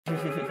Sheesh.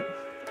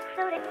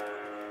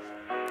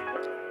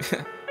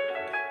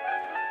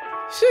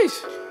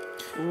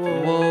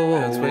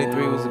 Whoa.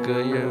 23 was a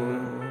good year.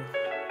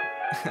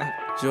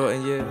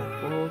 Jordan, yeah.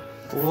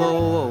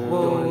 Whoa.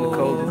 Doing the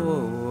Kobe.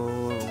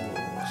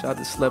 Shout out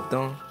to Slept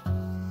On.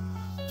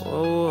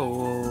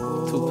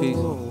 Whoa. 2 Piece.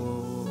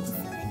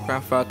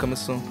 Crown 5 coming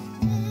soon.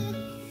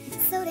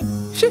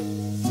 Shit.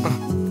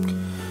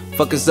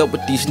 Fuck is up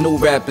with these new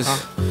rappers?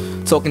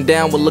 Talking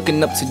down, we're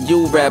looking up to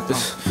you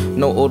rappers.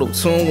 No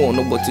auto-tune, won't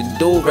know what to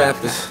do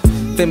rappers.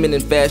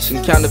 Feminine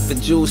fashion, counterfeit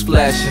jewels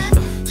flashing.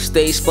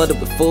 Stage flooded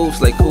with fools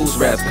like who's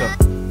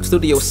rapping.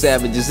 Studio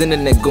savages,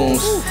 internet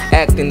goons,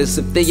 acting as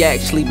if they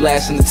actually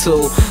blasting the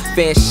tool.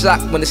 Fans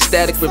shocked when the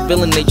static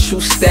revealing their true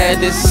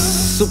status.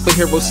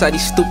 Superhero side,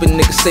 these stupid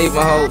niggas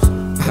saving hoes.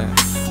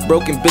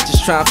 Broken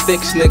bitches trying to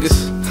fix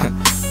niggas.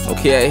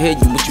 Okay, I hear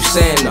you, what you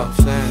saying though?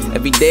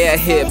 Every day I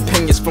hear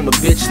opinions from a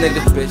bitch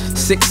nigga.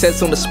 6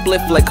 heads on the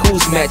spliff like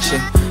who's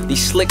matching.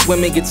 These slick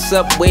women get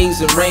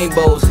subways and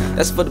rainbows.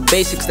 That's for the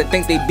basics that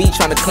think they be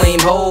trying to claim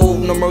hold.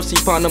 No mercy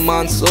upon the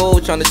man soul,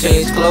 trying to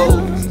change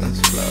clothes.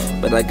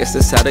 But I guess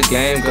that's how the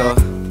game go.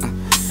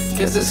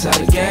 Guess that's how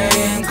the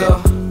game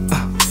go.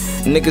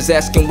 Niggas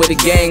asking where the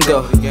gang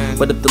go.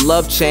 But if the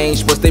love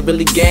changed, was they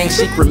really gang?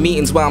 Secret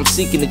meetings while I'm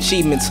seeking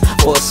achievements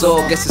for us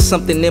all. Guess it's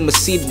something they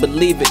must see to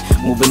believe it.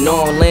 Moving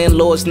on,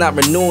 landlords not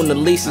renewing the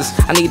leases.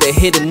 I need to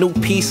hit a new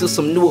piece or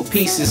some newer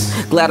pieces.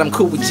 Glad I'm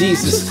cool with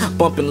Jesus.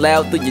 Bumping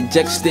loud through your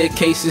jet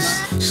staircases.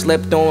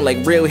 Slept on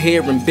like real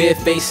hair and bare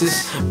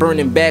faces.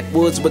 Burning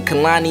backwoods with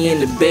Kalani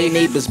in the bay.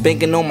 Neighbors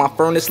banging on my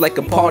furnace like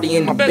a party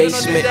in my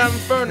basement.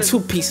 2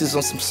 pieces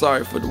on some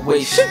sorry for the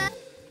waste.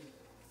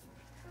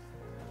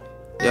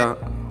 Yeah.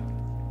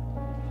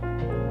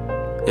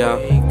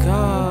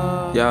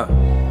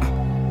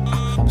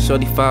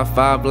 Shorty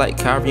 5'5" like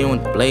Kyrie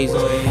on the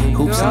Blazers.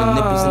 Hoops and the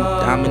nipples and the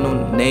diamond on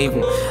the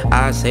navel.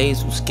 Eyes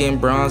hazel, skin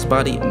bronze,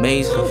 body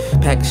amazing.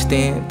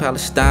 Pakistan,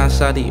 Palestine,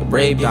 Saudi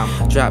Arabia.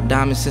 Drop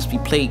diamonds since we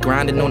played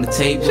grinding on the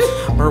tables.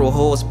 Merle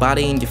horse,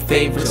 body in your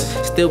favorites.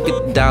 Still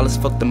get the dollars,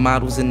 fuck the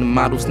models, and the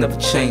models never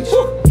change.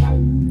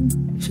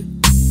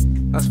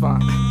 That's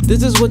fine.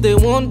 This is what they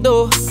want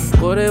though.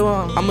 What they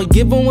want. I'ma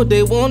give them what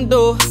they want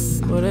though.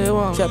 What they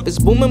want. Trap is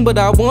booming but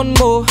I want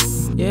more.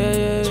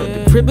 Yeah.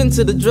 Turn the crib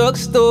into the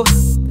drugstore.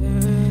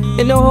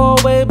 In the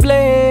hallway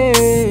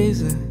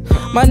blazing.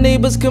 My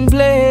neighbors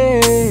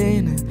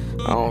complaining.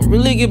 I don't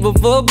really give a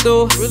fuck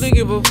though.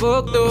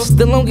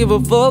 Still don't give a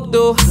fuck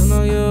though.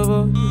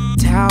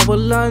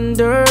 Towel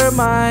under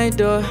my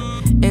door.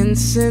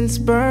 Incense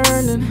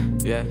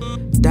burning. Yeah.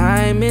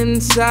 Dime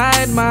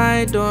inside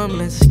my dorm,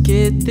 let's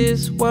get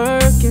this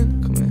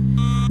working. Come here.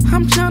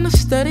 I'm tryna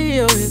study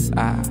your hits.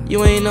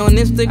 You ain't on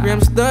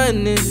Instagram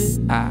stunning this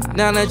shit.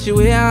 Now that you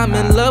here, I'm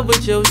in love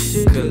with your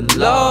shit. Good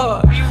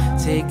Lord,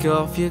 take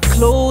off your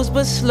clothes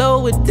but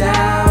slow it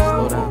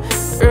down.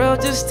 Girl,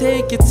 just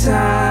take your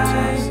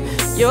time.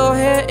 Your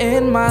hair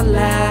in my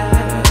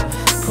lap,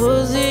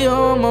 pussy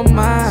on my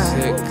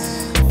mind.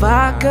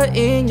 Vodka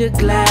in your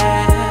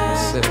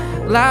glass,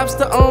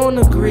 lobster on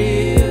the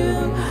grill.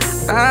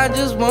 I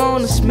just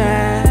wanna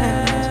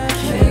smash.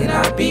 Can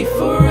I be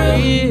for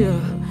real?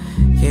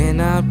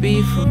 Can I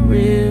be for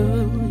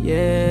real?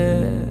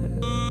 Yeah.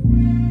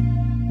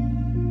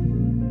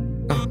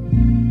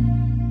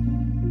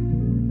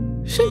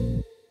 Shit.